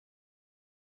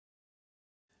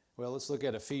Well, let's look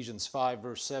at Ephesians 5,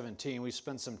 verse 17. We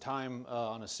spent some time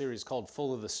on a series called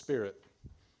Full of the Spirit.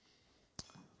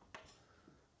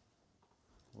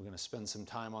 We're going to spend some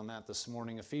time on that this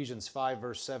morning. Ephesians 5,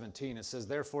 verse 17, it says,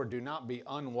 "Therefore do not be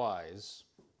unwise,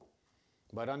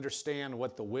 but understand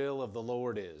what the will of the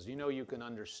Lord is." You know you can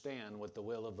understand what the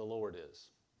will of the Lord is.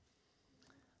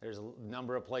 There's a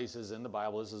number of places in the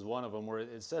Bible, this is one of them, where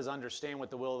it says understand what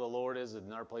the will of the Lord is.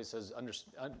 Another place says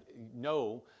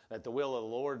know that the will of the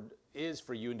Lord is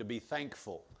for you and to be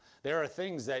thankful. There are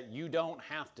things that you don't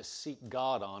have to seek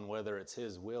God on, whether it's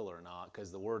His will or not,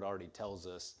 because the Word already tells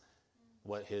us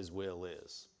what His will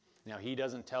is. Now, He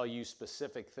doesn't tell you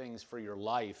specific things for your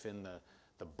life in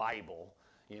the Bible.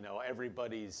 You know,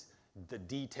 the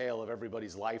detail of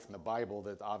everybody's life in the Bible,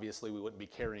 that obviously we wouldn't be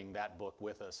carrying that book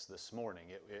with us this morning.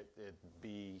 It'd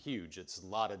be huge. It's a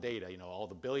lot of data, you know, all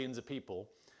the billions of people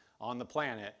on the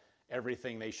planet,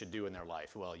 everything they should do in their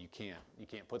life. Well, you can't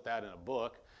put that in a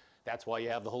book. That's why you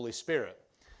have the Holy Spirit.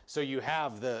 So you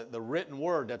have the written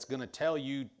word that's going to tell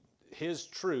you His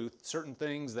truth, certain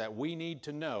things that we need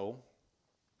to know,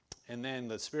 and then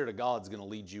the Spirit of God is going to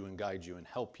lead you and guide you and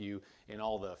help you in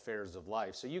all the affairs of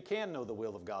life. So you can know the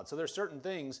will of God. So there's certain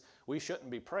things we shouldn't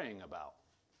be praying about,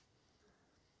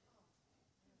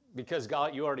 because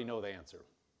God, you already know the answer.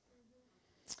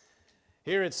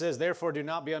 Here it says, "Therefore do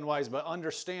not be unwise, but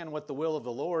understand what the will of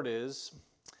the Lord is.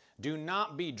 Do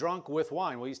not be drunk with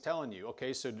wine." Well, He's telling you,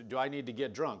 okay, so do I need to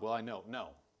get drunk? Well, I know.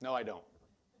 No, I don't.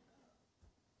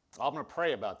 I'm going to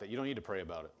pray about that. You don't need to pray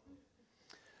about it.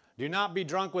 "Do not be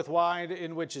drunk with wine,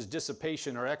 in which is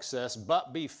dissipation or excess,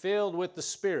 but be filled with the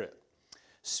Spirit,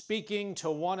 speaking to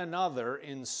one another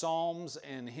in psalms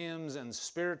and hymns and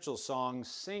spiritual songs,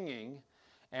 singing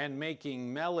and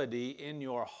making melody in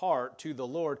your heart to the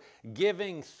Lord,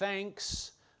 giving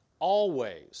thanks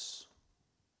always."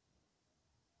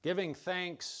 Giving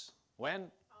thanks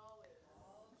when?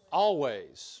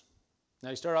 Always. Now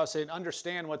you start off saying,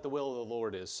 understand what the will of the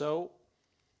Lord is. So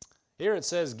here it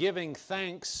says, giving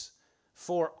thanks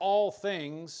for all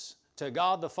things to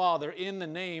God the Father in the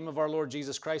name of our Lord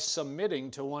Jesus Christ,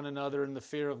 submitting to one another in the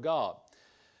fear of God.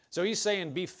 So he's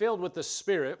saying, be filled with the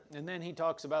Spirit, and then he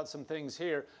talks about some things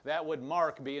here that would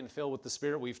mark being filled with the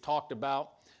Spirit. We've talked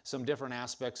about some different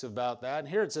aspects about that. And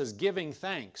here it says, giving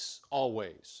thanks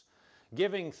always.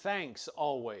 Giving thanks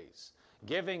always.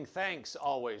 Giving thanks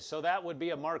always. So that would be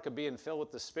a mark of being filled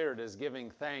with the Spirit, is giving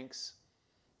thanks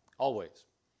always.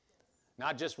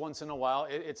 Not just once in a while.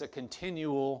 It's a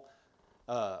continual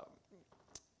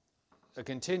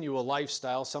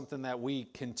lifestyle, something that we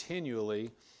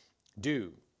continually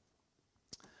do.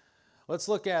 Let's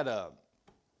look at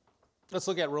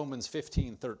Romans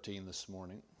 15:13 this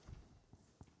morning.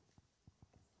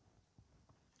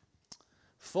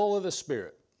 Full of the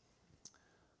Spirit.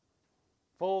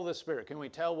 Full of the Spirit. Can we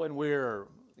tell when we're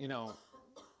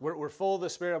full of the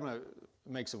Spirit? I'm going to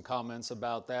make some comments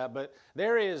about that. But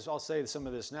there is, I'll say some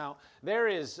of this now, there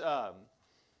is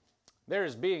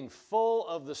being full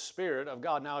of the Spirit of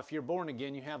God. Now, if you're born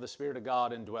again, you have the Spirit of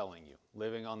God indwelling you,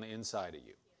 living on the inside of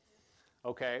you.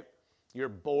 Okay? You're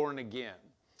born again.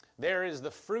 There is the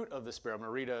fruit of the Spirit. I'm going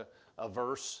to read a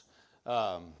verse.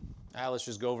 Let's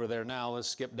just go over there now. Let's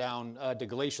skip down to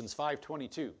Galatians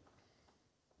 5:22.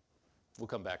 We'll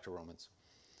come back to Romans.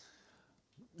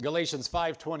 Galatians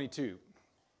 5:22.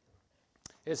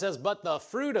 It says, "But the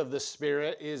fruit of the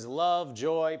Spirit is love,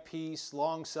 joy, peace,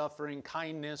 long-suffering,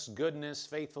 kindness, goodness,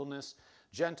 faithfulness,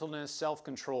 gentleness,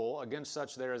 self-control. Against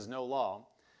such there is no law."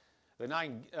 The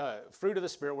 9 fruit of the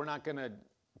Spirit, we're not going to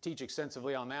teach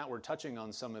extensively on that. We're touching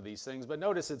on some of these things. But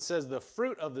notice it says the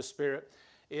fruit of the Spirit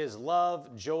is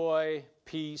love, joy,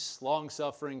 peace,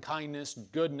 long-suffering, kindness,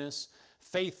 goodness,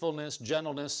 faithfulness,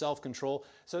 gentleness, self-control.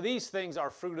 So these things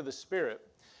are fruit of the Spirit.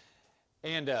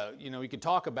 And, we could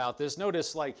talk about this.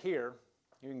 Notice, like here,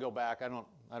 you can go back. I don't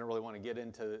really want to get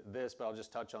into this, but I'll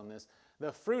just touch on this.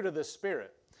 The fruit of the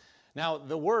Spirit. Now,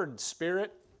 the word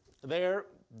Spirit there,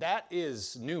 that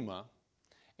is pneuma.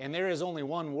 And there is only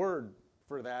one word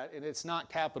for that, and it's not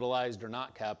capitalized or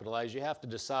not capitalized. You have to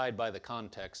decide by the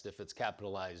context if it's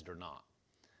capitalized or not.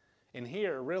 And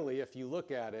here, really, if you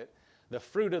look at it, the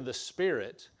fruit of the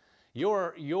Spirit,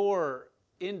 your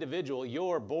individual,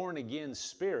 your born-again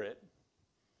spirit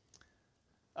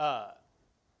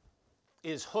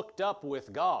is hooked up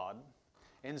with God.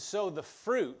 And so the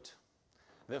fruit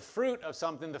of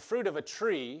something, the fruit of a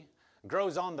tree,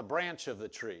 grows on the branch of the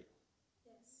tree.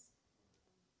 Yes.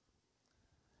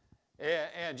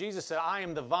 And Jesus said, "I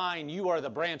am the vine, you are the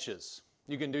branches.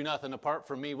 You can do nothing apart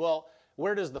from me." Well,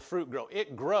 where does the fruit grow?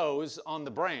 It grows on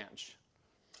the branch.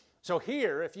 So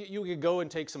here, if you could go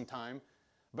and take some time,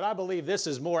 But I believe this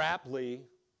is more aptly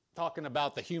talking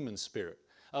about the human spirit.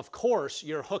 Of course,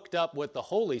 you're hooked up with the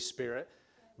Holy Spirit,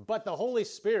 but the Holy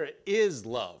Spirit is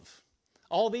love.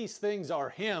 All these things are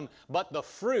Him, but the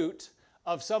fruit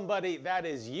of somebody that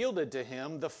is yielded to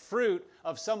Him, the fruit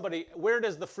of somebody, where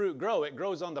does the fruit grow? It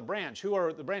grows on the branch. Who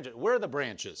are the branches? We're the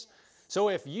branches. So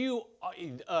if you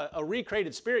are a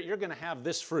recreated spirit, you're going to have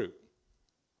this fruit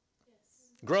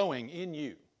growing in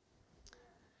you.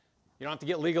 You don't have to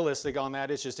get legalistic on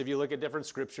that. It's just if you look at different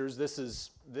scriptures, this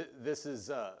is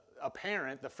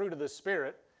apparent. The fruit of the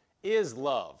Spirit is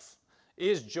love,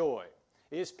 is joy,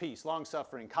 is peace,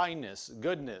 long-suffering, kindness,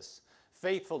 goodness,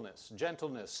 faithfulness,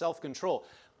 gentleness, self-control.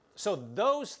 So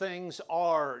those things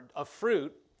are a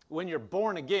fruit. When you're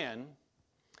born again,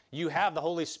 you have the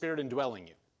Holy Spirit indwelling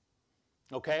you.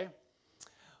 Okay?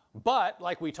 But,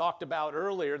 like we talked about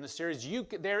earlier in the series,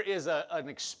 there is an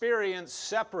experience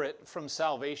separate from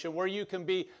salvation where you can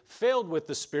be filled with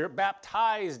the Spirit,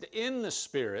 baptized in the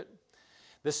Spirit.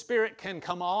 The Spirit can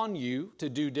come on you to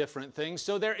do different things.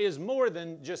 So there is more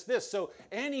than just this. So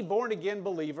any born-again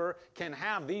believer can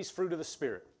have these fruit of the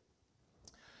Spirit.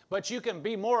 But you can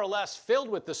be more or less filled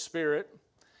with the Spirit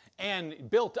and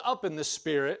built up in the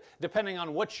Spirit depending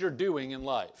on what you're doing in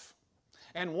life.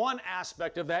 And one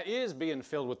aspect of that is being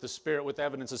filled with the Spirit with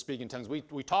evidence of speaking tongues.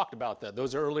 We talked about that.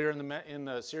 Those are earlier in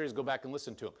the series. Go back and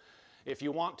listen to them if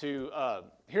you want to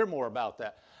hear more about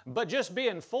that. But just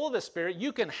being full of the Spirit,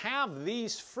 you can have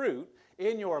these fruit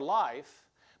in your life,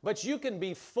 but you can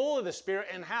be full of the Spirit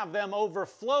and have them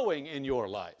overflowing in your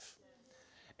life.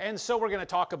 And so we're going to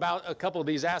talk about a couple of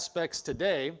these aspects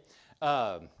today,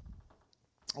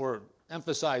 or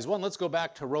emphasize one. Let's go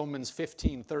back to Romans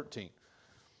 15:13.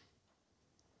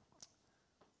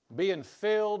 Being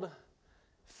filled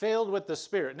with the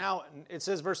Spirit. Now, it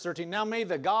says, verse 13, now may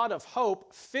the God of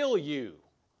hope fill you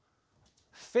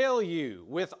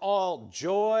with all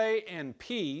joy and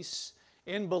peace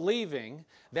in believing,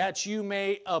 that you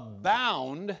may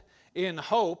abound in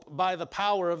hope by the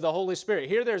power of the Holy Spirit.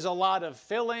 Here there's a lot of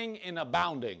filling and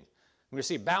abounding. We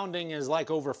see abounding is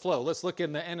like overflow. Let's look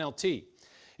in the NLT.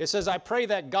 It says, I pray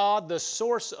that God, the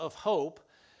source of hope,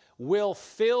 will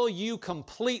fill you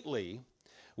completely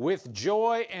with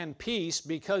joy and peace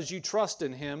because you trust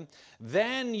in Him.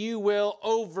 Then you will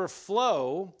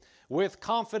overflow with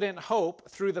confident hope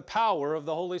through the power of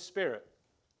the Holy Spirit.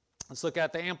 Let's look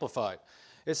at the Amplified.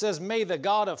 It says, may the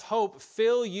God of hope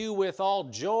fill you with all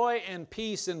joy and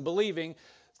peace in believing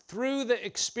through the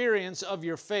experience of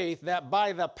your faith, that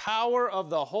by the power of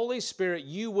the Holy Spirit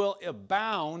you will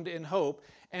abound in hope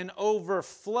and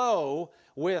overflow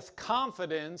with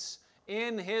confidence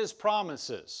in His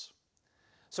promises.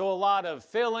 So a lot of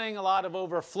filling, a lot of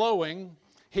overflowing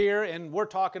here, and we're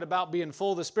talking about being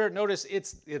full of the Spirit. Notice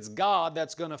it's God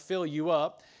that's going to fill you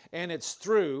up, and it's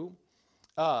through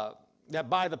that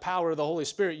by the power of the Holy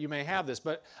Spirit you may have this.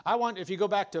 But I want, if you go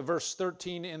back to verse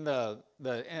 13 in the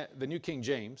New King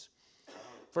James,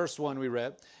 first one we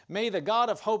read, may the God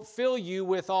of hope fill you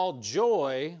with all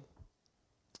joy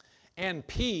and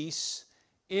peace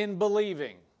in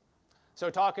believing. So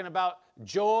talking about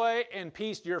joy and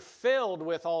peace, you're filled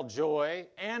with all joy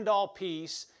and all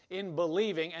peace in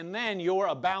believing, and then you're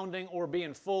abounding or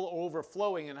being full or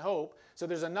overflowing in hope. So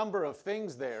there's a number of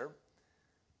things there.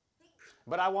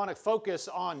 But I want to focus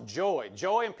on joy.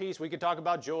 Joy and peace. We could talk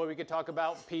about joy, we could talk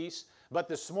about peace, but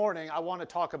this morning I want to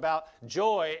talk about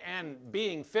joy and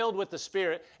being filled with the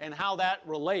Spirit and how that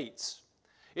relates.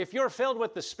 If you're filled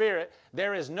with the Spirit,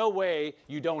 there is no way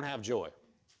you don't have joy.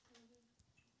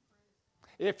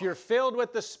 If you're filled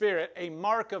with the Spirit, a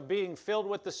mark of being filled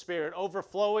with the Spirit,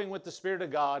 overflowing with the Spirit of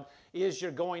God, is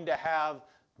you're going to have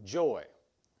joy.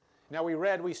 Now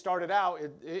we started out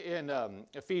in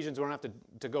Ephesians, we don't have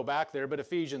to go back there, but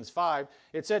Ephesians 5,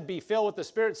 it said be filled with the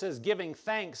Spirit. It says giving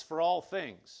thanks for all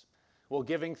things. Well,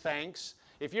 giving thanks,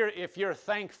 if you're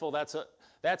thankful, that's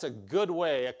a good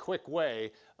way, a quick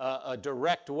way, a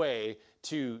direct way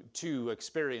to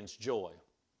experience joy.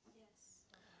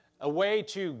 A way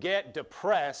to get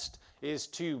depressed is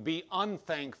to be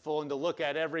unthankful and to look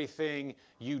at everything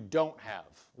you don't have,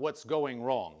 what's going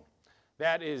wrong.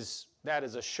 That is a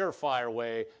surefire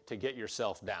way to get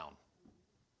yourself down,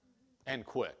 and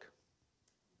quick.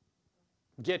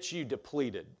 Get you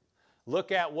depleted.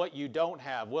 Look at what you don't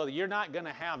have. Well, you're not going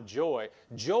to have joy.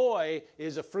 Joy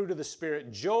is a fruit of the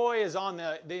Spirit. Joy is on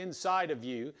the inside of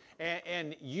you,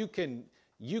 and you can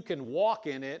walk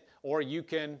in it, or you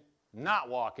can not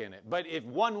walk in it. But if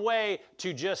one way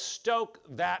to just stoke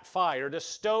that fire, to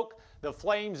stoke the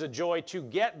flames of joy, to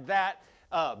get that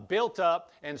built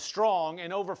up and strong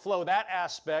and overflow that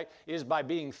aspect, is by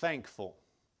being thankful.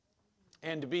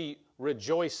 and to be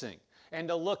rejoicing and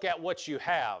to look at what you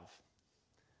have,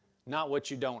 not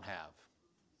what you don't have.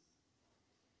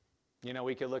 You know,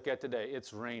 we could look at today,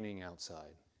 it's raining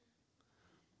outside.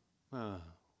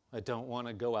 I don't want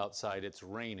to go outside, it's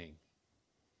raining.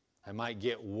 I might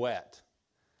get wet.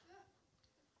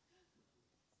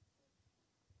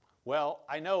 Well,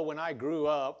 I know when I grew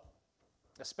up,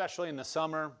 especially in the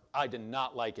summer, I did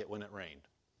not like it when it rained.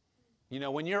 You know,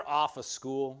 when you're off of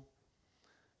school,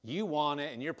 you want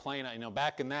it and you're playing it. You know,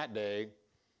 back in that day,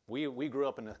 we grew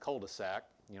up in a cul-de-sac,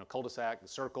 you know, cul-de-sac, the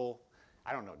circle.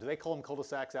 I don't know, do they call them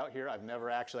cul-de-sacs out here? I've never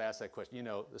actually asked that question. You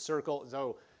know, the circle,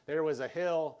 so there was a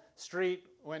hill, street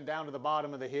went down to the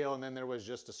bottom of the hill, and then there was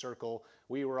just a circle.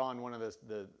 We were on one of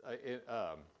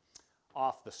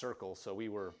off the circle, so we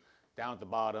were down at the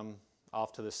bottom,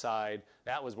 off to the side.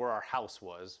 That was where our house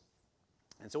was.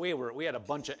 And so we had a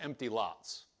bunch of empty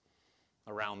lots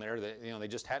around there that, you know, they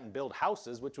just hadn't built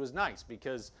houses, which was nice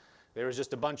because there was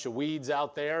just a bunch of weeds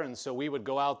out there. And so we would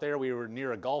go out there. We were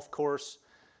near a golf course,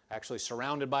 actually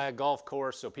surrounded by a golf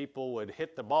course. So people would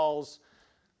hit the balls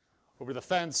over the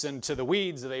fence into the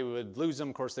weeds. They would lose them.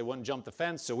 Of course, they wouldn't jump the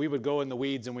fence. So we would go in the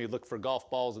weeds and we'd look for golf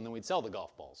balls, and then we'd sell the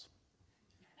golf balls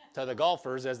to the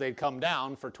golfers as they'd come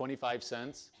down for 25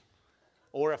 cents.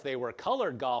 Or if they were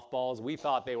colored golf balls, we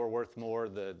thought they were worth more.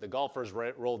 The golfers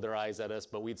rolled their eyes at us,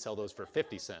 but we'd sell those for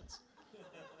 50 cents.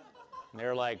 And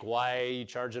they're like, why are you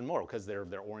charging more? Because they're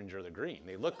orange or the green.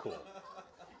 They look cool.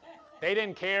 They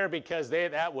didn't care because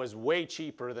that was way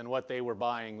cheaper than what they were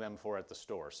buying them for at the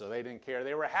store. So they didn't care.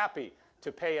 They were happy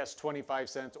to pay us 25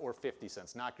 cents or 50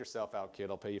 cents. Knock yourself out, kid.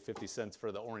 I'll pay you 50 cents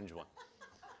for the orange one.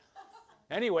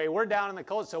 Anyway, we're down in the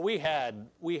cold, so we had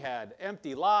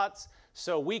empty lots,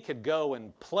 so we could go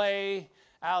and play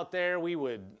out there. We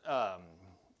would,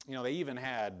 you know, they even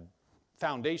had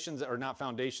foundations, or not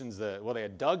foundations, well, they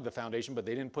had dug the foundation, but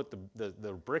they didn't put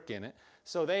the brick in it.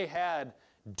 So they had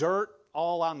dirt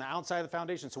all on the outside of the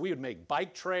foundation. So we would make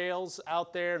bike trails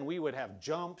out there, and we would have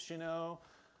jumps, you know,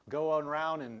 go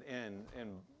around and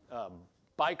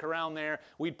bike around there.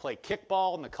 We'd play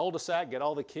kickball in the cul-de-sac, get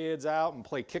all the kids out and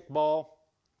play kickball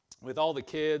with all the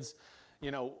kids.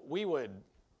 You know, we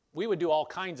would do all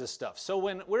kinds of stuff. So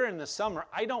when we're in the summer,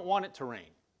 I don't want it to rain.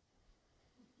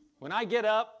 When I get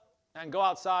up and go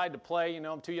outside to play, you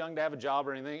know, I'm too young to have a job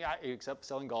or anything, except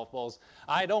selling golf balls.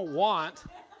 I don't want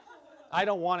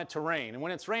it to rain. And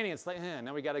when it's raining, it's like,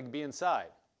 now we got to be inside.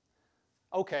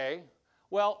 Okay,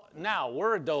 well, now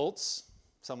we're adults,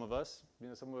 some of us. You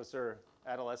know, some of us are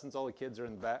adolescents, all the kids are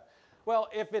in the back. Well,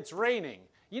 if it's raining,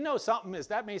 you know something is,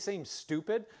 that may seem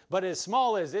stupid, but as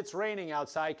small as it's raining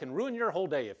outside can ruin your whole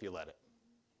day if you let it.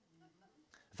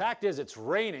 The fact is, it's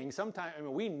raining. Sometimes, I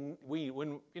mean,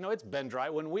 when, you know, it's been dry.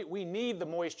 When we need the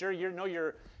moisture, you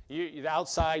know, the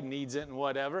outside needs it and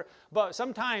whatever. But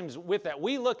sometimes with that,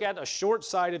 we look at a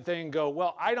short-sighted thing and go,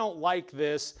 well, I don't like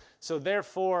this, so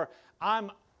therefore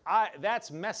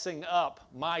that's messing up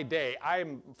my day.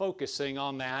 I'm focusing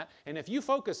on that. And if you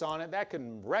focus on it, that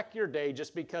can wreck your day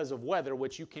just because of weather,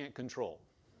 which you can't control.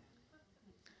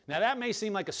 Now, that may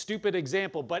seem like a stupid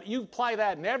example, but you apply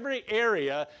that in every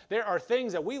area. There are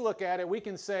things that we look at it, we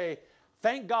can say,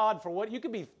 thank God for what, you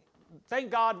could be,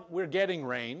 thank God we're getting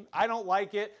rain. I don't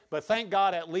like it, but thank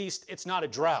God at least it's not a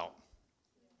drought.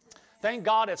 Thank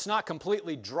God it's not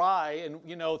completely dry, and,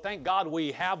 you know, thank God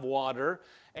we have water,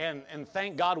 and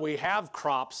thank God we have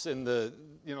crops in the,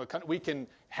 you know, we can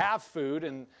have food,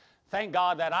 and thank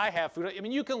God that I have food. I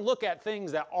mean, you can look at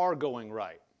things that are going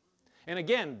right. And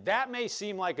again, that may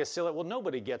seem like a silly, well,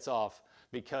 nobody gets off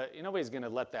because nobody's going to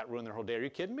let that ruin their whole day. Are you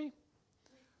kidding me?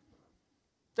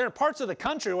 There are parts of the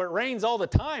country where it rains all the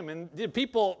time, and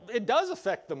people, it does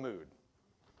affect the mood.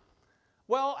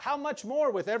 Well, how much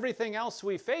more with everything else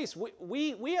we face?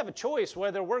 We have a choice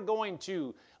whether we're going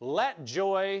to let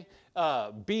joy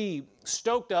be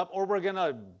stoked up, or we're going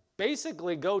to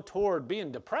basically go toward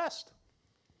being depressed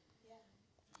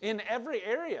in every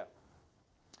area.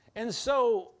 And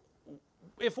so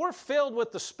if we're filled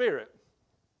with the Spirit,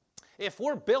 if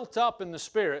we're built up in the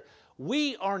Spirit,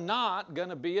 we are not going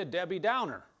to be a Debbie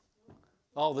Downer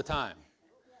all the time.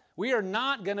 We are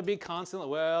not going to be constantly,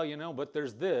 well, you know, but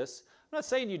there's this. I'm not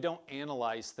saying you don't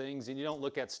analyze things and you don't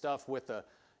look at stuff with a,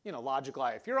 you know, logical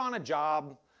eye. If you're on a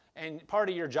job and part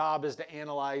of your job is to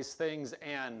analyze things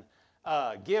and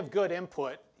give good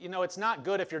input, you know, it's not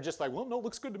good if you're just like, well, no,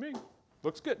 looks good to me.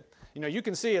 Looks good. You know, you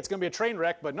can see it's going to be a train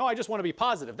wreck, but no, I just want to be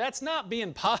positive. That's not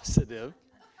being positive.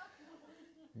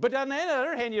 But on the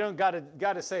other hand, you don't got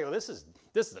to say, well, this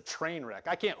is a train wreck.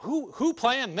 I can't. Who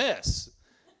planned this?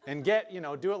 And get, you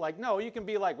know, do it like, no. You can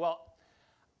be like, well,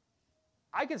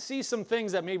 I could see some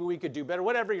things that maybe we could do better.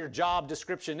 Whatever your job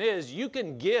description is, you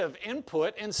can give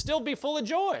input and still be full of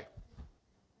joy.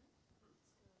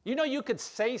 You know, you could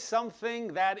say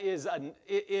something that is,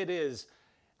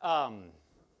 how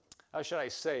should I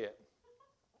say it?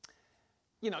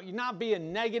 You know, you're not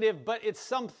being negative, but it's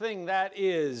something that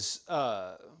is,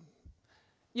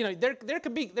 you know,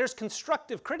 there's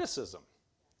constructive criticism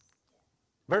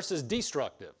versus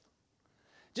destructive.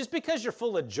 Just because you're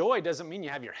full of joy doesn't mean you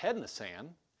have your head in the sand.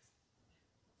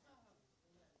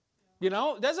 You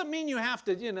know, doesn't mean you have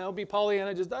to, you know, be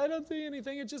Pollyanna, just, I don't see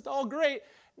anything, it's just all great.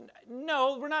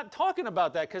 No, we're not talking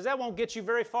about that because that won't get you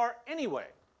very far anyway.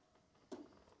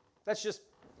 That's just,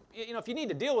 you know, if you need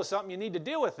to deal with something, you need to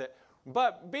deal with it.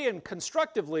 But being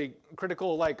constructively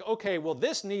critical, like, okay, well,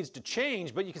 this needs to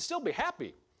change, but you can still be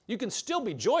happy. You can still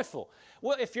be joyful.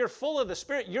 Well, if you're full of the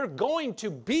Spirit, you're going to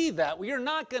be that. You're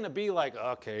not going to be like,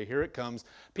 okay, here it comes.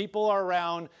 People are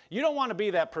around. You don't want to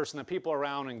be that person that people are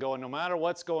around and going, no matter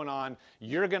what's going on,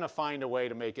 you're going to find a way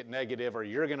to make it negative or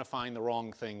you're going to find the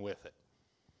wrong thing with it.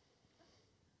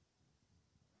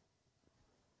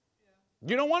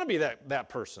 You don't want to be that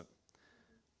person.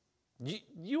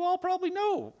 You all probably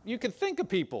know. You can think of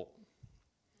people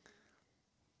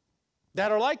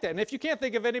that are like that. And if you can't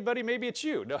think of anybody, maybe it's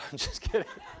you. No, I'm just kidding.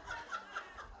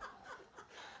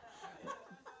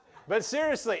 But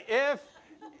seriously,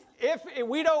 if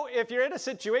you're in a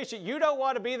situation, you don't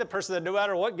want to be the person that no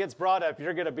matter what gets brought up,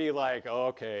 you're going to be like,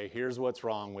 okay, here's what's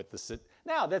wrong with the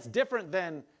Now, that's different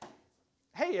than,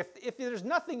 hey, if there's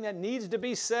nothing that needs to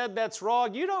be said that's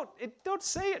wrong, don't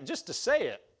say it just to say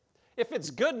it. If it's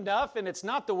good enough and it's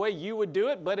not the way you would do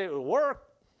it, but it would work,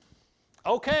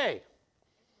 okay.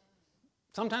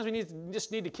 Sometimes we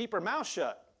just need to keep our mouth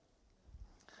shut.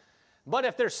 But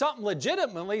if there's something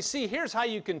legitimately, see, here's how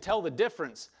you can tell the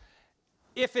difference.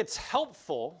 If it's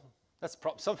helpful,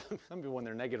 some people when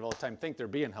they're negative all the time think they're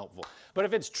being helpful. But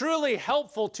if it's truly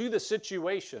helpful to the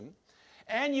situation,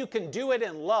 and you can do it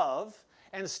in love,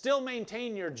 and still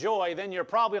maintain your joy, then you're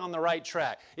probably on the right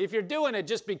track. If you're doing it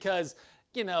just because,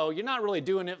 you know, you're not really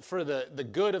doing it for the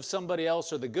good of somebody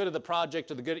else or the good of the project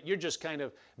or the good, you're just kind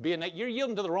of you're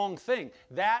yielding to the wrong thing.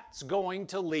 That's going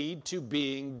to lead to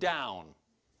being down.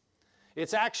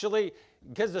 It's actually,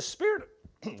 because the Spirit,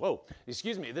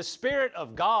 the Spirit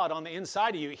of God on the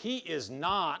inside of you, He is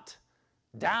not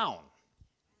down.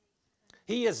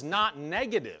 He is not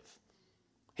negative.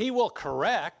 He will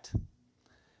correct,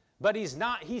 but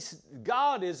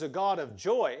God is a God of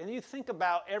joy. And you think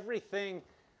about everything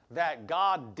that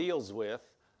God deals with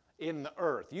in the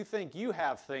earth. You think you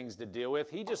have things to deal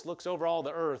with. He just looks over all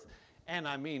the earth. And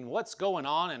I mean, what's going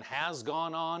on and has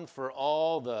gone on for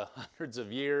all the hundreds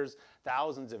of years,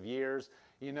 thousands of years,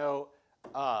 you know,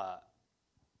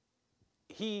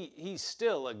 He's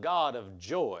still a God of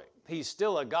joy. He's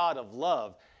still a God of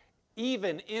love,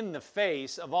 even in the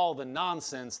face of all the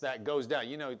nonsense that goes down.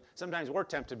 You know, sometimes we're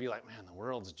tempted to be like, man, the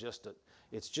world's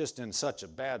it's just in such a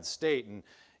bad state. And,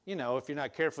 you know, if you're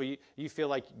not careful, you feel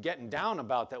like getting down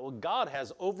about that. Well, God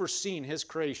has overseen His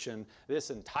creation this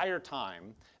entire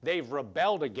time. They've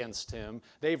rebelled against Him.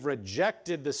 They've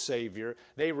rejected the Savior.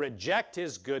 They reject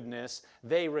His goodness.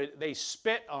 They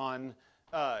spit on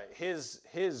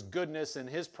His goodness and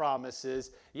His promises.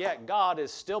 Yet God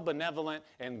is still benevolent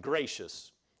and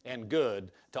gracious and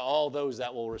good to all those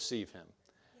that will receive Him.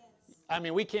 Yes. I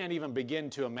mean, we can't even begin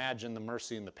to imagine the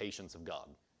mercy and the patience of God.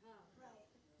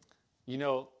 You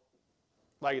know,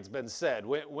 like it's been said,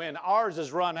 when ours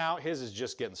is run out, His is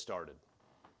just getting started.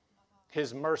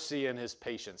 His mercy and His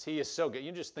patience. He is so good.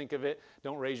 You just think of it.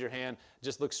 Don't raise your hand.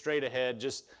 Just look straight ahead.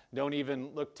 Just don't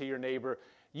even look to your neighbor.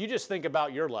 You just think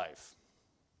about your life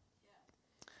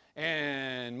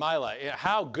and my life.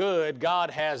 How good God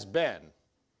has been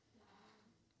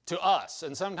to us.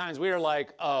 And sometimes we are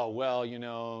like, oh, well, you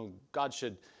know, God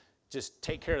should just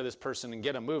take care of this person and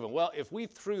get them moving. Well, if we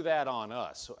threw that on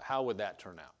us, how would that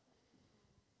turn out?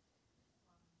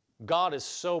 God is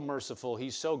so merciful.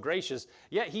 He's so gracious.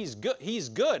 Yet He's good. He's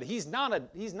good. He's not a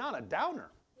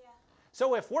downer. Yeah.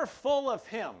 So if we're full of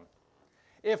Him,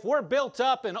 if we're built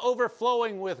up and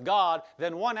overflowing with God,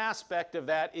 then one aspect of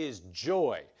that is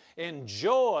joy. And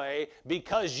joy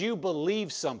because you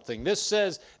believe something. This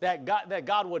says that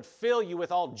God would fill you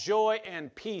with all joy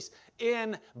and peace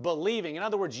in believing. In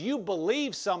other words, you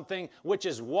believe something, which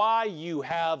is why you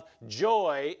have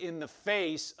joy in the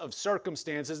face of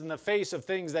circumstances, in the face of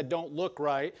things that don't look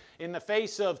right, in the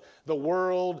face of the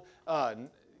world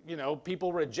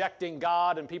people rejecting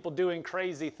God and people doing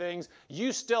crazy things,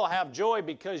 you still have joy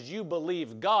because you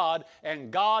believe God,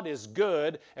 and God is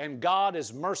good, and God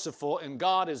is merciful, and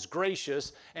God is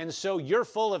gracious, and so you're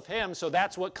full of Him, so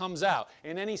that's what comes out.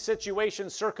 In any situation,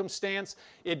 circumstance,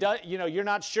 you're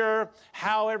not sure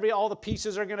how all the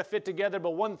pieces are going to fit together,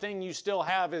 but one thing you still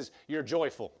have is you're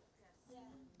joyful.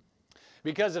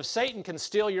 Because if Satan can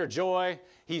steal your joy,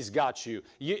 he's got you.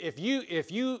 If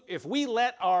we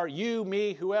let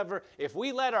if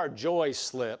we let our joy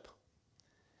slip,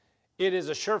 it is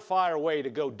a surefire way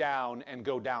to go down and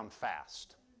go down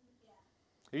fast.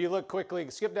 If you look quickly,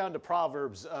 skip down to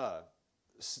Proverbs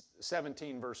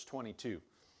 17, verse 22.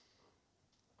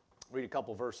 Read a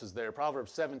couple verses there.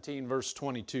 Proverbs 17, verse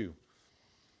 22.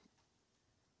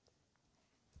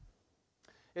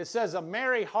 It says, a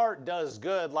merry heart does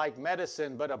good like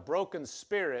medicine, but a broken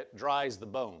spirit dries the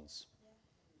bones.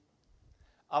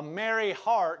 A merry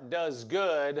heart does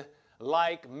good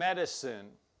like medicine,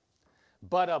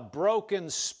 but a broken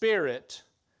spirit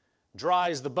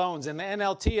dries the bones. In the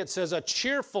NLT it says, a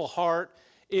cheerful heart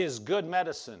is good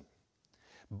medicine,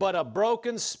 but a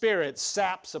broken spirit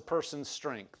saps a person's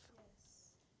strength.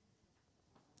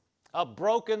 A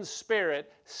broken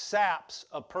spirit saps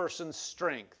a person's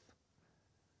strength.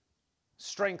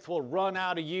 Strength will run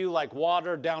out of you like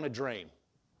water down a drain.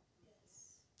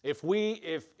 If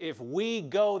we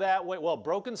go that way, well,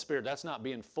 broken spirit, that's not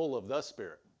being full of the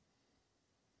Spirit.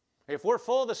 If we're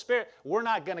full of the Spirit, we're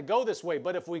not going to go this way.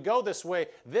 But if we go this way,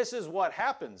 this is what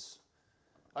happens.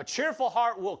 A cheerful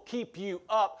heart will keep you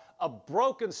up. A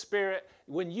broken spirit,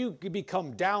 when you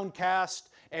become downcast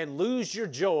and lose your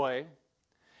joy,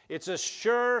 it's a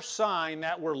sure sign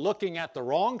that we're looking at the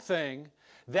wrong thing,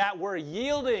 that we're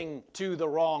yielding to the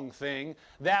wrong thing,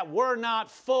 that we're not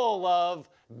full of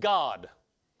God.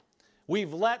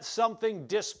 We've let something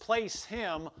displace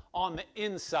Him on the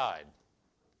inside.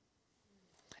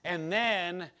 And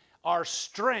then our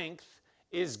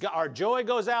our joy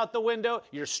goes out the window,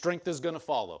 your strength is going to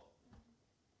follow.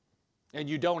 And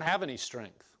you don't have any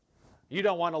strength. You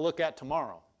don't want to look at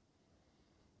tomorrow.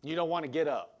 You don't want to get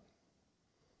up.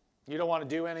 You don't want to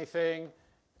do anything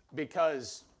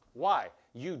because, why?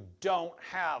 You don't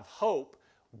have hope.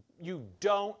 You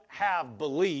don't have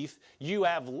belief. You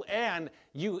haven't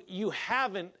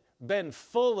been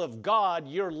full of God.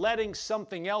 You're letting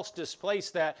something else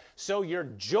displace that. So your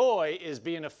joy is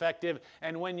being affected.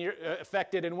 And when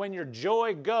your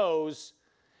joy goes,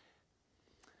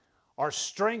 our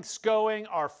strength's going,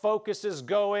 our focus is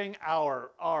going,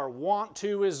 our want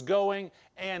to is going,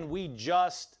 and we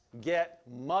just get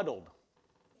muddled.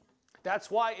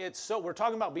 That's why we're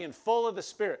talking about being full of the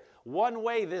Spirit. One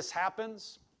way this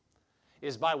happens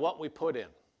is by what we put in.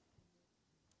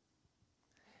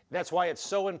 That's why it's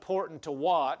so important to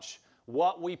watch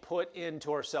what we put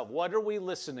into ourselves. What are we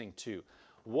listening to?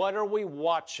 What are we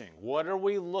watching? What are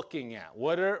we looking at?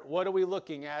 What are we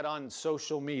looking at on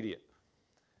social media?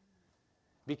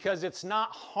 Because it's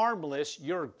not harmless.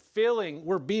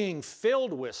 We're being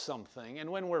filled with something, and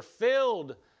when we're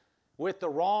filled with the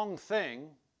wrong thing,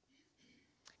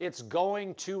 it's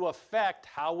going to affect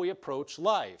how we approach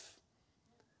life.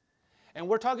 And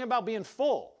we're talking about being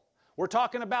full. We're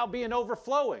talking about being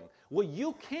overflowing. Well,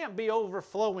 you can't be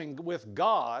overflowing with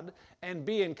God and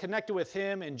being connected with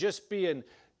Him and just being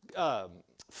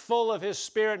full of His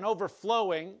Spirit and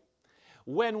overflowing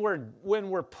when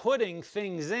we're putting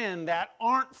things in that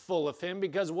aren't full of Him,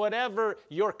 because whatever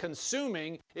you're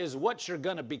consuming is what you're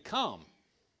going to become.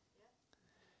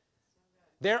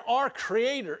 There are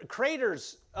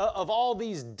creators of all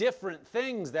these different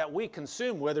things that we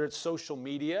consume, whether it's social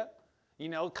media,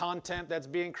 content that's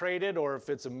being created, or if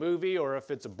it's a movie, or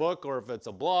if it's a book, or if it's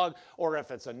a blog, or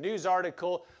if it's a news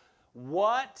article.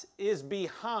 What is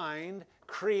behind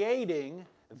creating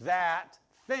that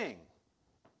thing?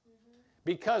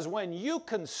 Because when you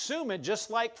consume it, just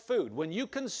like food, when you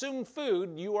consume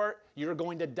food, you're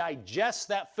going to digest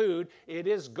that food. It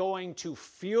is going to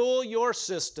fuel your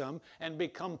system and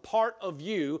become part of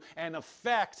you and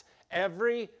affect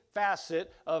every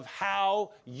facet of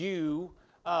how you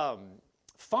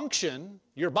function,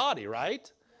 your body,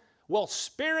 right? Well,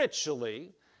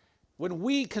 spiritually, when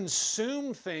we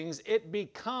consume things,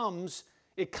 it comes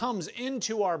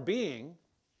into our being.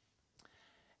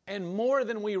 And more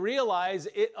than we realize,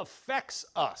 it affects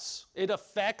us. It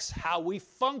affects how we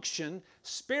function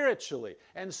spiritually.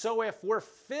 And so if we're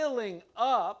filling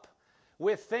up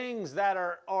with things that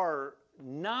are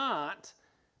not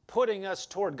putting us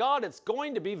toward God, it's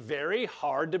going to be very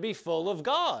hard to be full of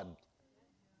God.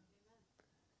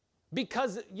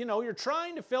 Because, you're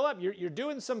trying to fill up. You're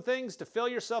doing some things to fill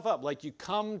yourself up, like you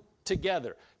come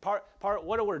together.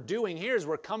 What we're doing here is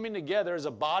we're coming together as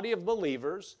a body of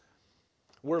believers.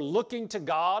 We're looking to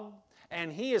God,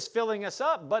 and He is filling us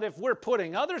up. But if we're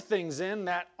putting other things in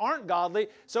that aren't godly,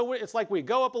 so it's like we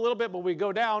go up a little bit, but we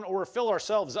go down, or fill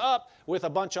ourselves up with a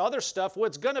bunch of other stuff. Well,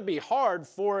 it's going to be hard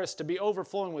for us to be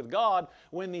overflowing with God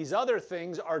when these other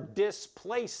things are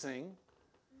displacing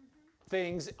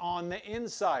things on the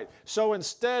inside. So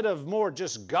instead of more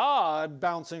just God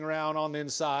bouncing around on the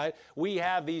inside, we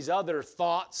have these other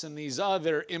thoughts and these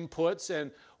other inputs,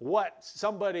 and what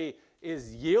somebody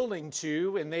is yielding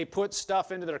to, and they put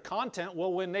stuff into their content.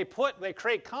 Well, when they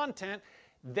create content,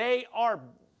 they are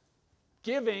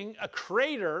giving a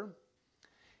creator.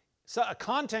 So a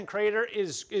content creator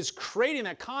is creating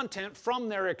that content from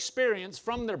their experience,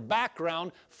 from their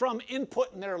background, from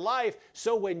input in their life.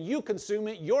 So when you consume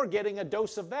it, you're getting a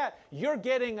dose of that. You're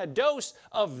getting a dose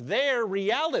of their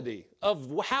reality, of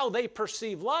how they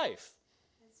perceive life.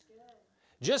 That's good.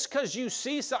 Just because you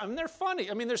see something, they're funny.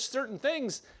 There's certain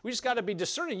things, we just got to be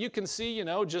discerning. You can see,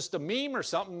 just a meme or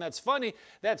something that's funny,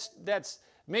 that's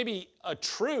maybe a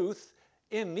truth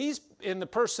in the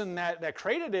person that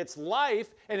created its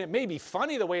life, and it may be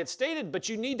funny the way it's stated, but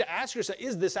you need to ask yourself,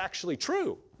 is this actually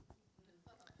true?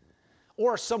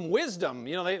 Or some wisdom,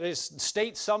 they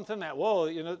state something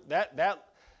that,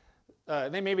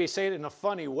 they maybe say it in a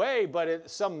funny way, but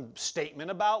it's some statement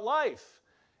about life,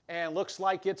 and looks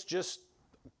like it's just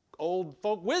old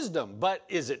folk wisdom. But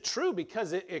is it true?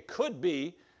 Because it could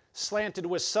be slanted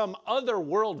with some other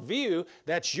worldview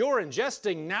that you're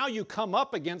ingesting. Now you come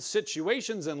up against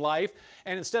situations in life,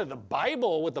 and instead of the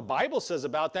Bible, what the Bible says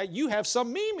about that, you have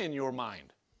some meme in your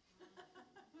mind.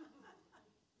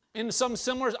 In some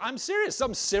similar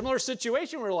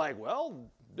situation, we're like, well,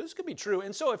 this could be true.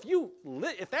 And so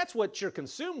if that's what you're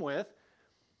consumed with,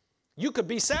 you could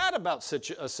be sad about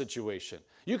a situation.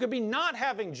 You could be not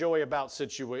having joy about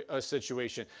a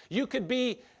situation. You could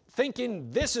be thinking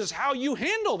this is how you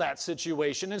handle that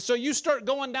situation. And so you start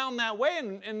going down that way,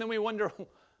 and then we wonder,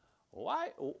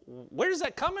 why? Where is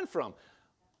that coming from?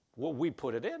 Well, we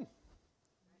put it in.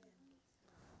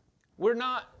 We're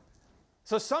not.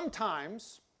 So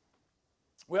sometimes,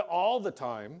 all the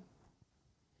time,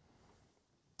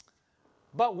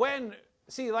 but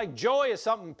like joy is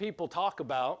something people talk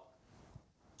about,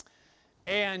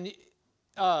 and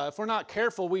if we're not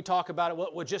careful, we talk about it,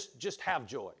 well, just have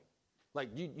joy. Like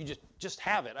you just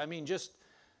have it.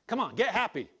 Come on, get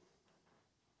happy.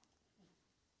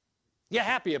 Get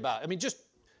happy about it. Just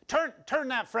turn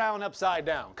that frown upside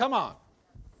down. Come on.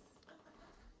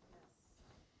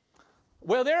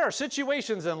 Well, there are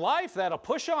situations in life that'll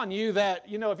push on you that,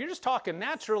 if you're just talking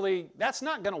naturally, that's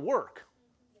not going to work.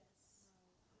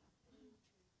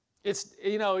 It's,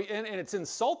 and it's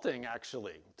insulting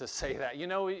actually to say that.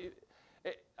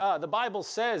 The Bible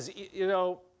says,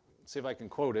 see if I can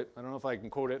quote it. I don't know if I can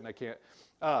quote it, and I can't.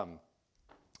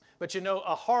 But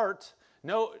a heart,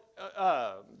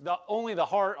 only the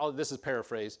heart, this is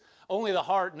paraphrase, only the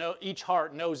heart, each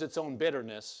heart knows its own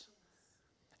bitterness,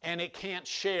 and it can't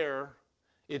share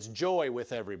its joy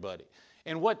with everybody.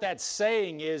 And what that's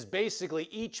saying is basically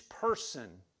each person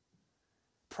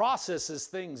processes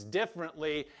things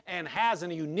differently and has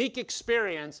a unique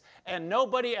experience, and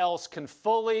nobody else can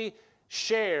fully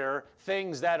share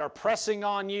things that are pressing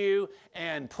on you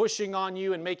and pushing on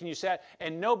you and making you sad,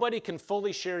 and nobody can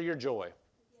fully share your joy.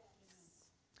 Yes.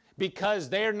 Because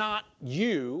they're not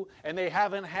you, and they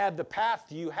haven't had the path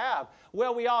you have.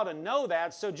 Well, we ought to know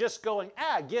that, so just going,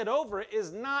 get over it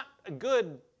is not a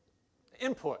good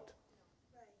input.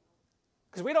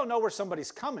 Because we don't know where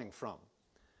somebody's coming from.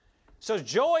 So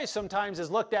joy sometimes is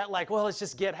looked at like, well, let's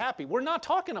just get happy. We're not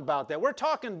talking about that. We're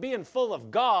talking being full of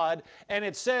God, and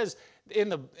it says in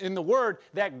the Word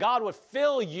that God would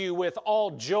fill you with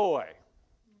all joy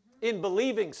in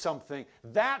believing something.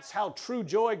 That's how true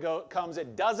joy comes.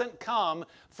 It doesn't come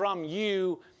from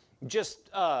you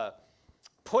just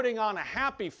putting on a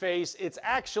happy face. It's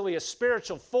actually a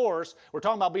spiritual force. We're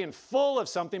talking about being full of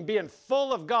something. Being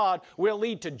full of God will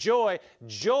lead to joy.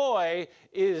 Joy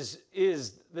is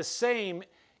the same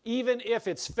even if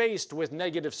it's faced with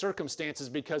negative circumstances,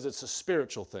 because it's a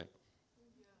spiritual thing.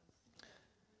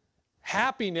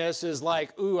 Happiness is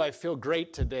like, ooh, I feel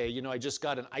great today. I just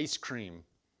got an ice cream.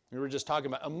 We were just talking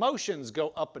about emotions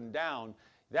go up and down.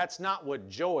 That's not what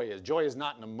joy is. Joy is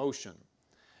not an emotion.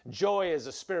 Joy is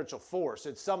a spiritual force.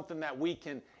 It's something that we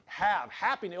can have.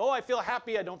 Happiness. Oh, I feel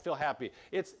happy. I don't feel happy.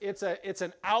 It's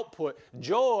an output.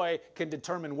 Joy can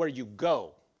determine where you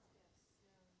go.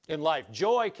 in life.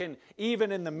 Joy can,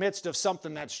 even in the midst of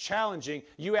something that's challenging,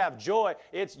 you have joy.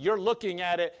 You're looking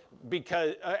at it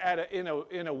because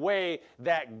in a way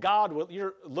that God will.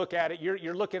 You're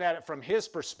looking at it from His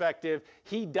perspective.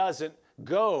 He doesn't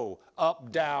go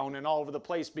up, down, and all over the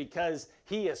place because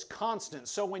He is constant.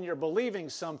 So when you're believing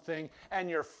something and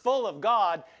you're full of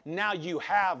God, now you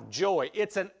have joy.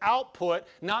 It's an output,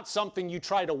 not something you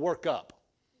try to work up.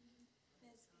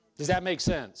 Does that make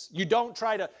sense? You don't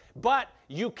try to, but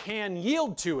you can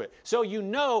yield to it. So you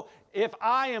know, if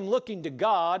I am looking to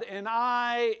God and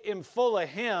I am full of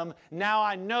Him, now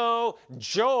I know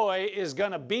joy is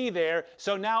going to be there.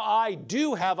 So now I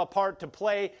do have a part to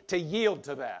play to yield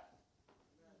to that.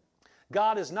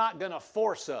 God is not going to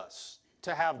force us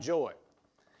to have joy.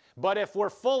 But if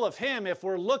we're full of Him, if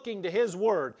we're looking to His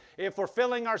Word, if we're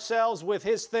filling ourselves with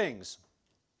His things,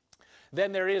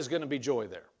 then there is going to be joy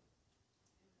there.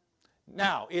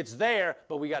 Now, it's there,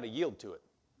 but we got to yield to it.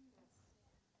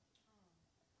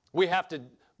 We have to,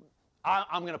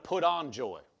 I'm going to put on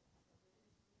joy.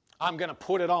 I'm going to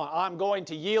put it on. I'm going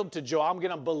to yield to joy. I'm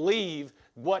going to believe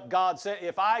what God said.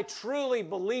 If I truly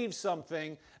believe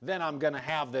something, then I'm going to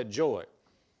have that joy.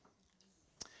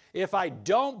 If I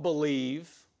don't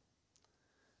believe,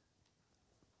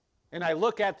 and I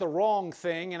look at the wrong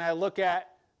thing, and I look at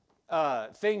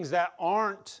things that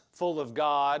aren't full of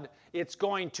God, it's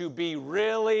going to be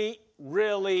really,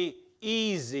 really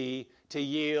easy to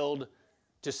yield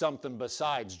to something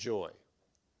besides joy.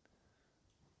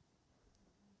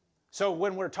 So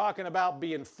when we're talking about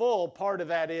being full, part of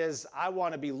that is I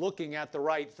want to be looking at the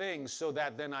right things so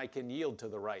that then I can yield to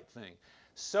the right thing.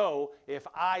 So if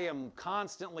I am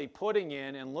constantly putting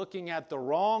in and looking at the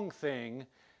wrong thing,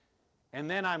 and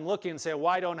then I'm looking and say,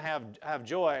 why don't I have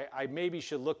joy? I maybe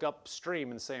should look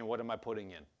upstream and saying, what am I putting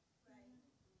in? Right.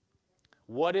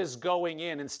 What is going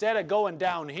in? Instead of going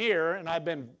down here, and I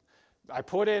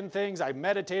put in things, I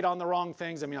meditate on the wrong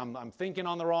things, I'm thinking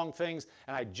on the wrong things,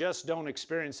 and I just don't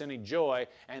experience any joy,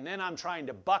 and then I'm trying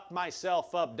to buck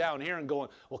myself up down here and going,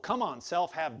 well, come on,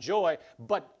 self, have joy,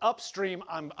 but upstream,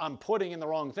 I'm putting in the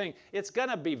wrong thing. It's going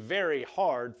to be very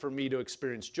hard for me to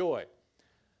experience joy.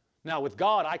 Now, with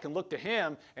God, I can look to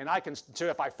Him, and so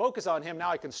if I focus on Him,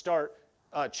 now I can start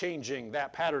changing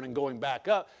that pattern and going back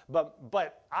up.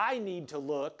 But I need to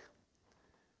look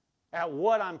at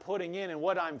what I'm putting in and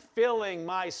what I'm filling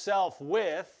myself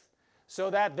with so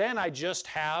that then I just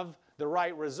have the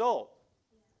right result.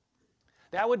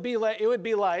 That would be like, it would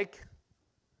be like,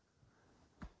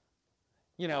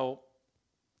 you know,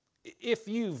 if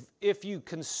you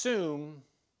consume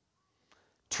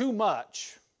too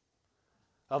much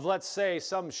of, let's say,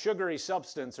 some sugary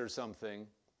substance or something,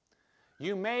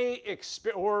 you may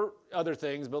or other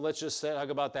things, but let's just talk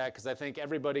about that because I think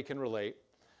everybody can relate.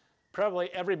 Probably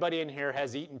everybody in here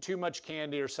has eaten too much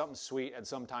candy or something sweet at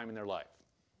some time in their life.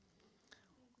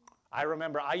 I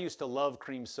remember I used to love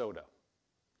cream soda.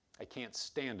 I can't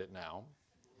stand it now,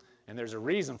 and there's a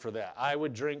reason for that. I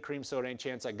would drink cream soda any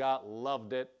chance I got,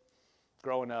 loved it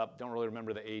growing up, don't really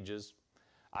remember the ages.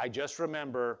 I just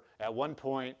remember at one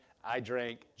point I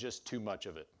drank just too much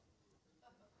of it.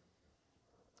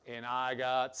 And I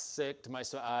got sick to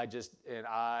myself. And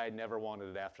I never wanted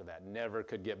it after that. Never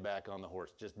could get back on the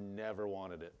horse. Just never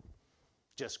wanted it.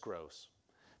 Just gross.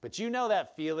 But you know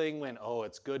that feeling when, oh,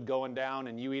 it's good going down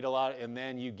and you eat a lot and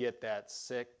then you get that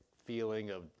sick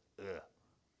feeling of, ugh.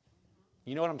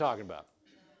 You know what I'm talking about?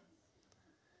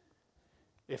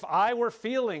 If I were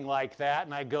feeling like that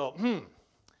and I go,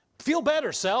 feel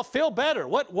better, self, feel better.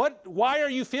 Why are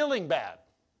you feeling bad?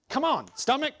 Come on,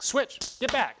 stomach, switch,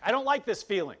 get back. I don't like this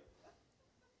feeling.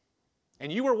 And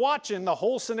you were watching the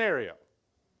whole scenario.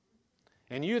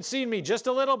 And you had seen me just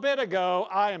a little bit ago,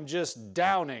 I am just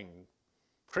downing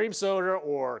cream soda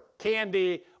or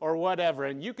candy or whatever.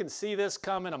 And you can see this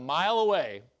coming a mile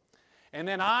away. And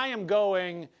then I'm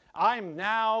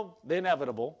now the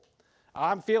inevitable.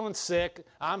 I'm feeling sick,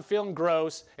 I'm feeling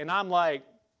gross, and I'm like,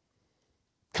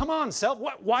 come on, self,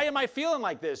 why am I feeling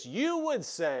like this? You would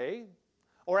say,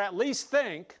 or at least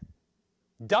think,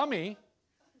 dummy,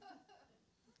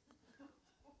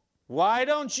 why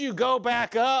don't you go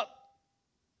back up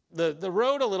the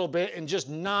road a little bit and just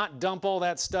not dump all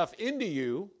that stuff into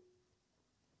you?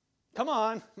 Come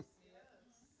on.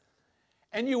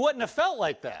 And you wouldn't have felt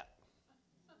like that.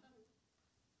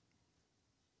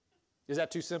 Is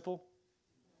that too simple?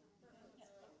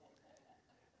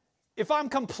 If I'm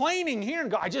complaining here and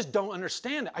go, I just don't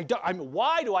understand it.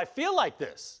 Why do I feel like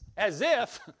this? As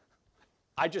if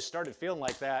I just started feeling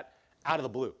like that out of the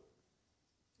blue.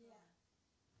 Yeah.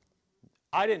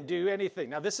 I didn't do anything.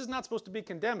 Now, this is not supposed to be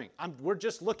condemning. We're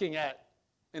just looking at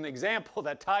an example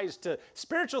that ties to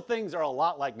spiritual things are a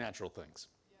lot like natural things.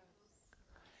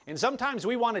 And sometimes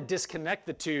we want to disconnect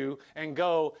the two and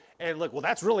go and look, well,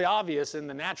 that's really obvious in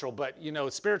the natural, but,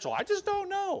 spiritual, I just don't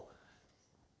know.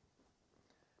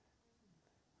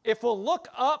 If we'll look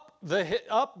up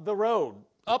the road,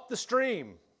 up the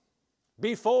stream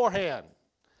beforehand,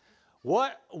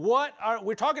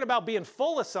 we're talking about being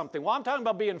full of something. Well, I'm talking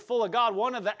about being full of God.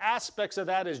 One of the aspects of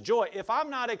that is joy. If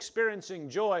I'm not experiencing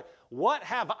joy, what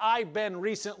have I been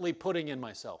recently putting in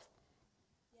myself?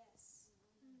 Yes.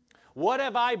 What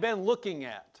have I been looking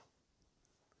at?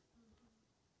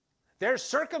 There's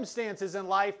circumstances in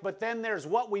life, but then there's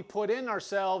what we put in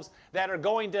ourselves that are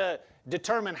going to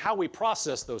determine how we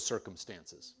process those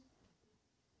circumstances.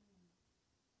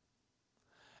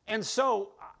 And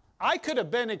so I could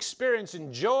have been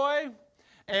experiencing joy,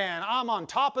 and I'm on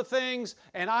top of things,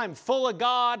 and I'm full of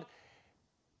God.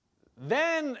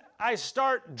 Then I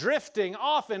start drifting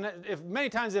off, and many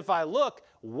times if I look,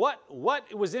 what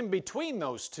was in between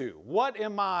those two? What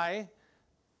am I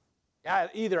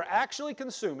either actually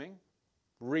consuming,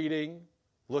 reading,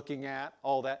 looking at,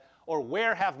 all that, or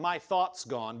where have my thoughts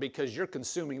gone because you're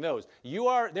consuming those?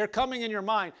 They're coming in your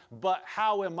mind, but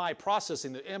how am I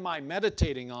processing them? Am I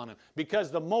meditating on them?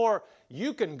 Because the more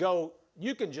you can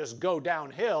just go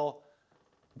downhill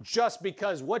just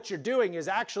because what you're doing is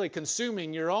actually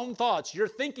consuming your own thoughts. You're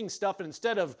thinking stuff, and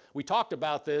instead of, we talked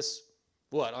about this,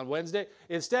 on Wednesday?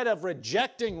 Instead of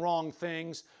rejecting wrong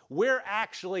things, we're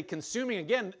actually consuming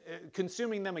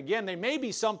them again. They may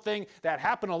be something that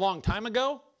happened a long time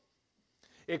ago.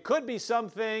 It could be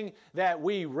something that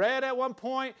we read at one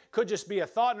point, could just be a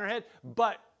thought in our head,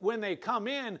 but when they come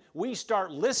in, we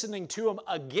start listening to them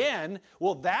again.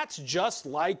 Well, that's just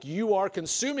like you are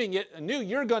consuming it anew.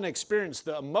 You're going to experience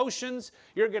the emotions,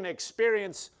 you're going to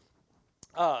experience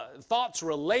thoughts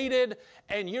related,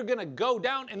 and you're going to go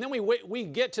down, and then we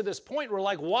get to this point where,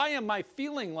 like, why am I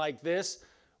feeling like this?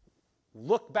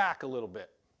 Look back a little bit.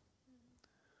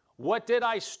 What did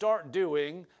I start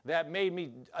doing that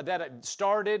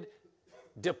started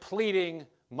depleting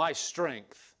my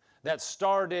strength? That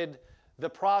started the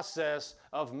process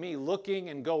of me looking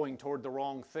and going toward the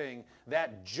wrong thing.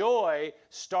 That joy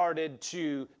started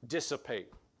to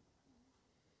dissipate.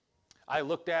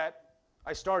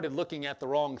 I started looking at the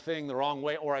wrong thing the wrong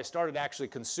way, or I started actually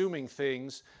consuming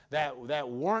things that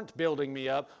weren't building me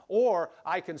up, or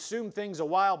I consumed things a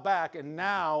while back and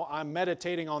now I'm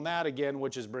meditating on that again,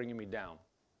 which is bringing me down.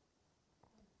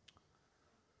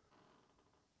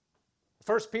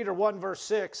 1 Peter 1 verse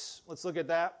 6, let's look at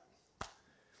that.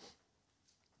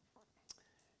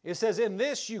 It says, "In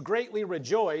this you greatly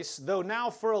rejoice, though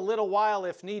now for a little while,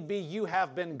 if need be, you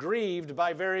have been grieved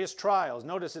by various trials."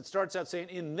 Notice it starts out saying,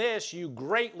 "In this you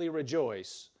greatly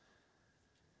rejoice."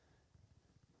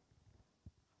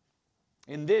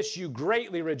 In this you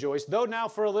greatly rejoice, though now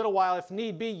for a little while, if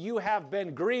need be, you have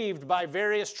been grieved by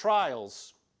various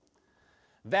trials,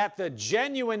 that the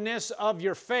genuineness of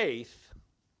your faith,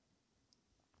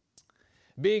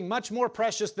 being much more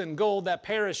precious than gold that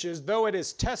perishes, though it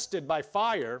is tested by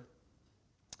fire,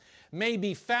 may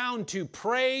be found to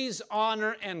praise,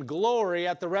 honor, and glory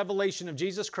at the revelation of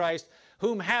Jesus Christ,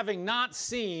 whom having not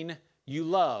seen, you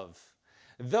love.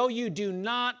 Though you do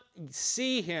not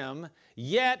see him,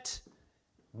 yet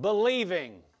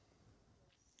believing,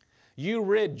 you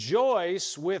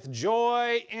rejoice with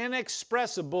joy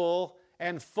inexpressible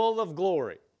and full of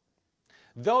glory.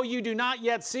 Though you do not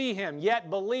yet see him, yet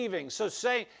believing. So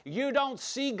say you don't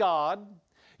see God,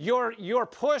 you're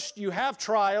pushed, you have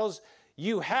trials,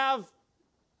 you have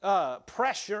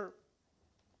pressure,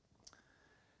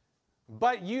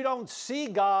 but you don't see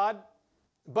God,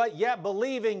 but yet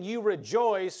believing you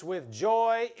rejoice with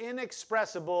joy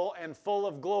inexpressible and full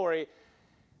of glory.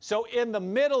 So in the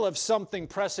middle of something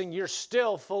pressing, you're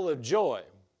still full of joy.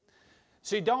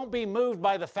 So don't be moved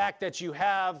by the fact that you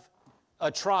have a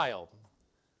trial,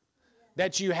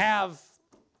 that you have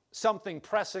something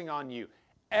pressing on you.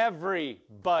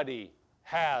 Everybody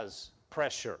has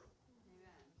pressure.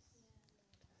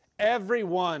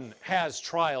 Everyone has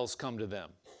trials come to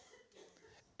them.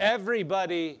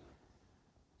 Everybody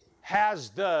has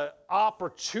the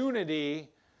opportunity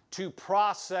to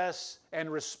process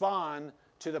and respond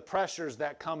to the pressures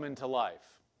that come into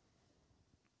life.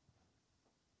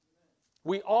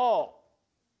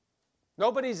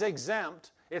 Nobody's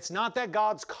exempt. It's not that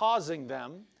God's causing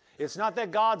them. It's not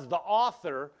that God's the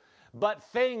author, but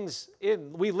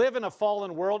we live in a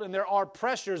fallen world and there are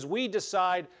pressures. We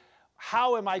decide,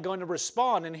 how am I going to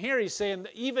respond? And here he's saying,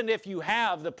 even if you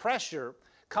have the pressure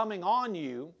coming on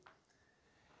you,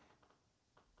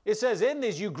 It says, in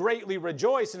these you greatly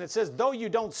rejoice. And it says, though you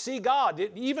don't see God,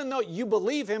 even though you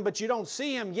believe Him, but you don't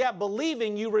see Him, yet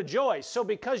believing you rejoice. So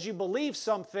because you believe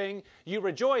something, you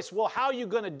rejoice. Well, how are you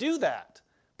going to do that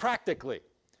practically?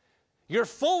 You're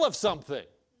full of something.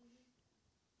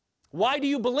 Why do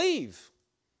you believe?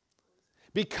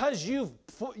 Because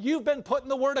you've been putting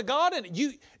the Word of God in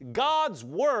it. God's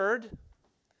Word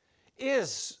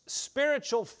is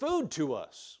spiritual food to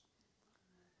us.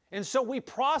 And so we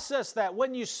process that.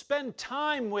 When you spend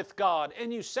time with God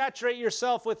and you saturate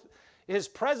yourself with His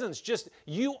presence,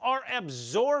 you are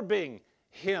absorbing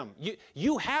Him.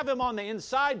 You have Him on the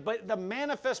inside, but the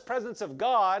manifest presence of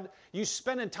God, you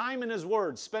spending time in His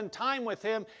Word, spend time with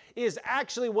Him, is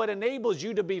actually what enables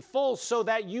you to be full so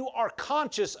that you are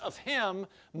conscious of Him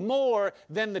more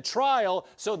than the trial.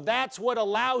 So that's what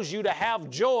allows you to have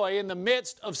joy in the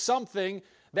midst of something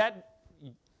that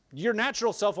your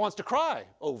natural self wants to cry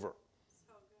over.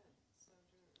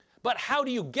 But how do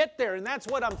you get there? And that's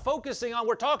what I'm focusing on.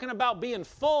 We're talking about being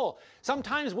full.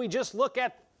 Sometimes we just look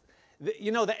at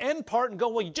the end part and go,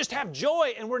 well, you just have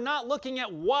joy. And we're not looking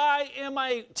at why am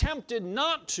I tempted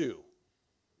not to?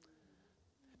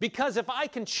 Because if I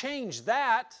can change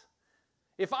that,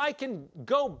 if I can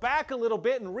go back a little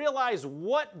bit and realize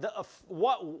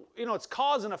it's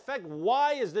cause and effect,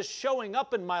 why is this showing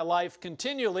up in my life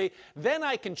continually, then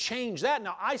I can change that.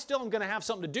 Now, I still am going to have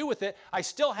something to do with it. I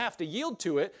still have to yield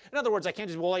to it. In other words, I can't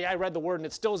just, well, I read the Word and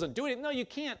it still isn't doing it. No, you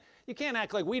can't. You can't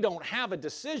act like we don't have a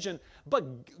decision,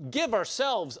 but give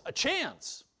ourselves a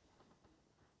chance.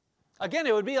 Again,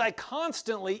 it would be like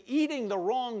constantly eating the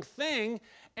wrong thing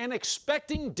and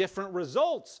expecting different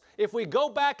results. If we go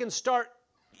back and start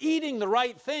eating the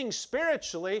right thing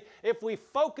spiritually, if we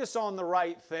focus on the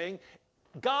right thing,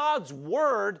 God's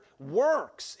Word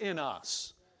works in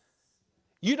us.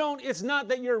 It's not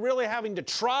that you're really having to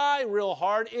try real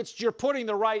hard, it's you're putting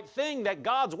the right thing, that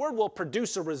God's Word will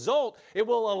produce a result. It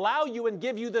will allow you and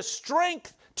give you the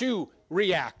strength to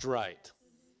react right.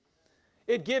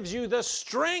 It gives you the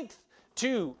strength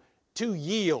to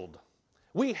yield.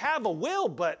 We have a will,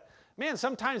 but man,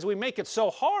 sometimes we make it so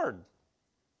hard.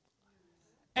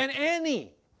 And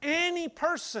any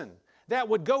person that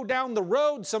would go down the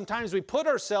road sometimes we put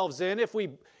ourselves in,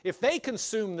 if they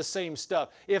consume the same stuff,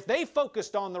 if they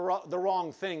focused on the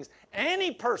wrong things,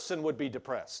 any person would be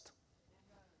depressed.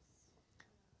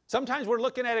 Sometimes we're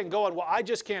looking at it and going, well, I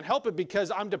just can't help it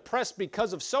because I'm depressed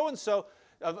because of so-and-so,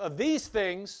 of these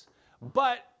things.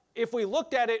 But if we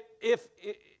looked at it, if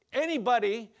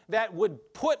anybody that would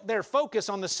put their focus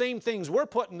on the same things we're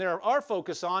putting our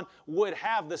focus on would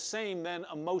have the same then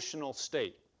emotional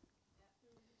state.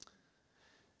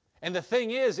 And the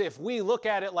thing is, if we look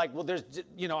at it like, well,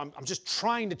 I'm just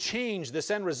trying to change this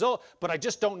end result, but I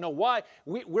just don't know why,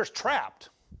 we're trapped.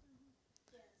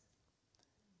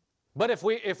 But if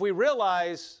we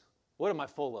realize, what am I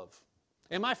full of?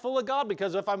 Am I full of God?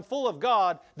 Because if I'm full of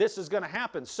God, this is going to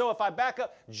happen. So if I back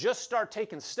up, just start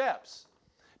taking steps.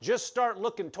 Just start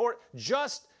looking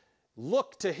just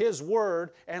look to His Word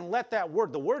and let that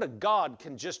Word, the Word of God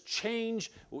can just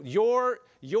change your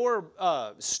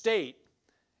state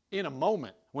in a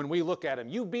moment when we look at Him.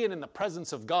 You being in the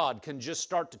presence of God can just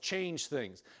start to change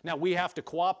things. Now, we have to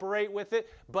cooperate with it,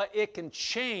 but it can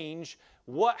change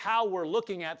how we're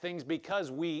looking at things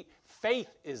because faith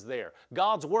is there.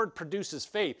 God's Word produces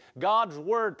faith. God's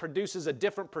Word produces a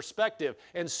different perspective.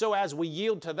 And so as we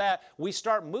yield to that, we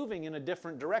start moving in a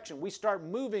different direction. We start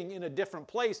moving in a different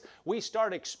place. We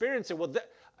start experiencing, well,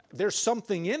 there's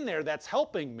something in there that's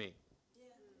helping me.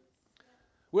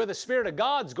 Where the Spirit of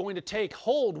God's going to take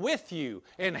hold with you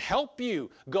and help you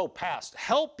go past,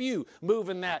 help you move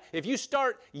in that. If you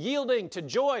start yielding to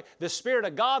joy, the Spirit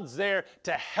of God's there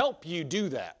to help you do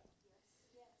that.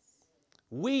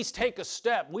 We take a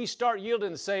step, we start yielding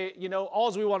and say,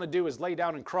 all we want to do is lay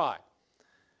down and cry.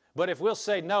 But if we'll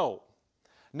say, no,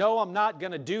 I'm not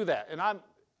going to do that, and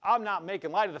I'm not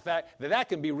making light of the fact that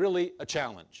can be really a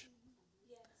challenge.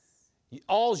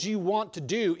 All you want to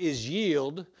do is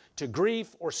yield to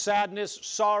grief or sadness,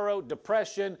 sorrow,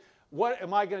 depression. What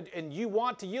am I going to do? And you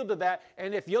want to yield to that.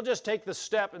 And if you'll just take the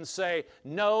step and say,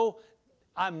 no,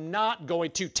 I'm not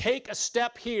going to take a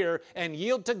step here and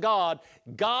yield to God,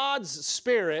 God's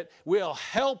Spirit will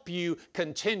help you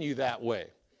continue that way.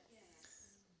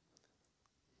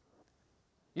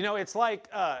 It's like,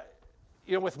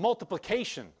 with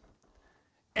multiplication.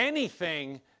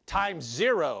 Anything times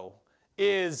 0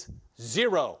 is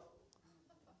 0.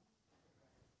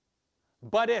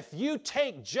 But if you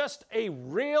take just a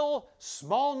real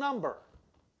small number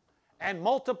and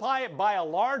multiply it by a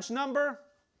large number,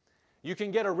 you can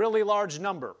get a really large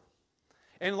number.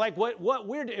 And like what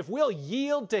we're, if we'll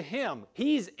yield to Him,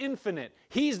 He's infinite.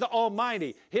 He's the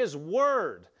Almighty. His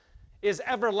Word is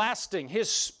everlasting. His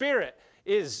Spirit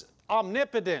is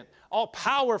omnipotent,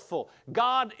 all-powerful.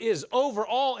 God is over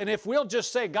all. And if we'll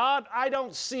just say, God, I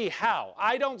don't see how.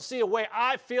 I don't see a way.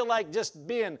 I feel like just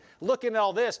looking at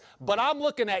all this, but I'm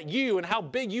looking at you and how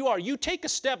big you are. You take a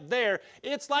step there,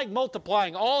 it's like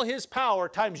multiplying all His power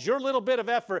times your little bit of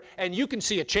effort, and you can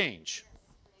see a change.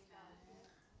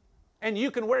 And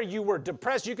you can, where you were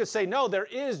depressed, you can say, no, there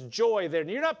is joy there. And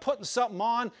you're not putting something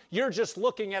on. You're just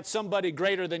looking at somebody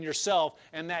greater than yourself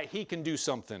and that He can do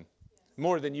something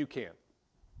more than you can.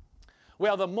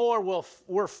 Well, the more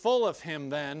we're full of Him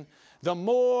then, the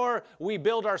more we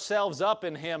build ourselves up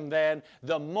in Him then,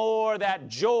 the more that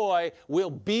joy will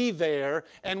be there,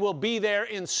 and will be there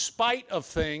in spite of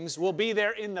things, will be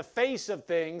there in the face of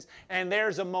things, and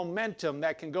there's a momentum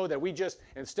that can go there. We just,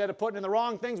 instead of putting in the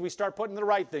wrong things, we start putting in the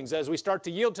right things. As we start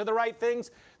to yield to the right things,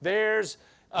 there's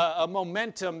a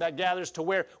momentum that gathers to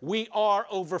where we are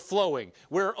overflowing.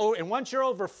 And once you're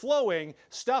overflowing,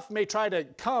 stuff may try to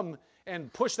come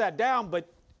and push that down,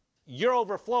 but you're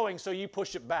overflowing, so you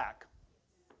push it back.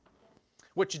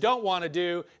 What you don't want to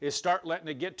do is start letting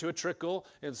it get to a trickle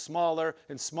and smaller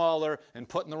and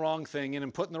putting the wrong thing in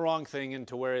and putting the wrong thing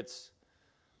into where it's,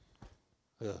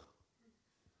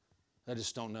 I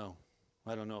just don't know.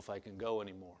 I don't know if I can go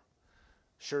anymore.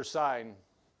 Sure sign,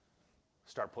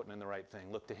 start putting in the right thing.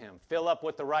 Look to Him. Fill up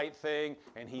with the right thing,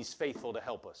 and He's faithful to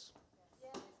help us.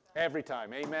 Every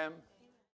time. Amen.